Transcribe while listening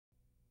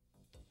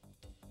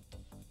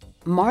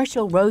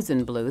Marshall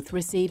Rosenbluth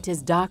received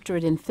his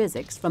doctorate in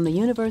physics from the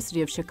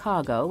University of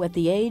Chicago at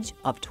the age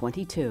of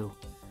 22.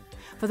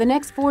 For the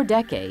next 4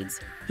 decades,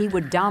 he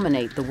would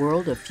dominate the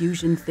world of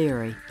fusion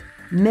theory,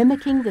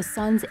 mimicking the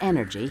sun's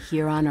energy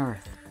here on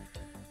Earth.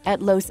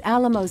 At Los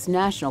Alamos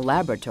National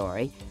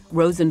Laboratory,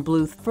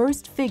 Rosenbluth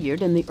first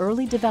figured in the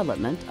early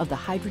development of the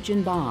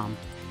hydrogen bomb.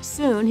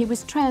 Soon he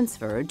was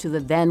transferred to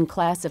the then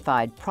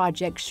classified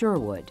Project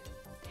Sherwood.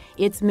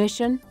 Its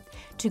mission?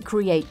 To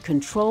create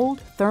controlled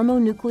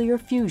thermonuclear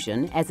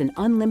fusion as an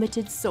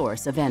unlimited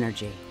source of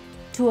energy.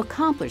 To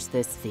accomplish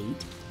this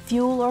feat,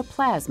 fuel or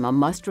plasma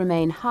must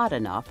remain hot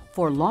enough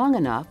for long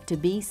enough to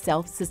be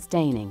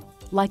self-sustaining,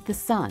 like the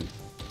sun.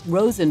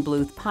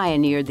 Rosenbluth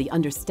pioneered the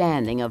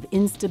understanding of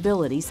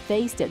instabilities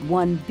faced at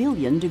 1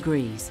 billion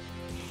degrees.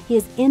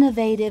 His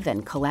innovative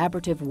and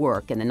collaborative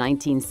work in the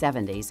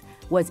 1970s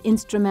was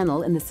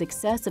instrumental in the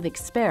success of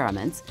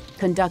experiments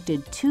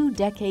conducted 2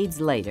 decades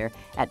later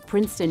at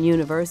Princeton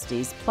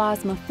University's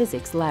Plasma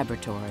Physics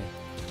Laboratory.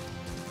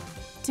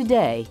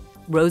 Today,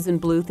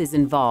 Rosenbluth is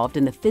involved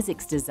in the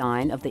physics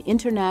design of the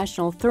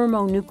International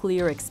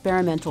Thermonuclear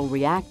Experimental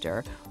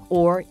Reactor,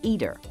 or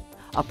ITER,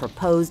 a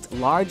proposed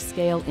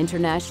large-scale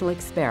international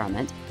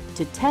experiment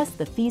to test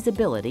the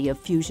feasibility of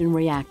fusion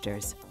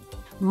reactors.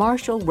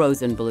 Marshall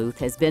Rosenbluth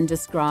has been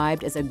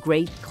described as a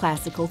great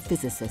classical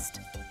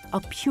physicist, a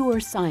pure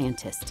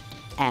scientist,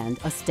 and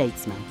a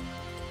statesman.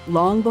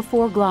 Long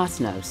before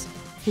glasnost,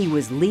 he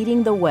was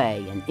leading the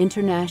way in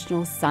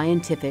international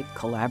scientific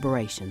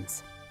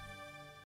collaborations.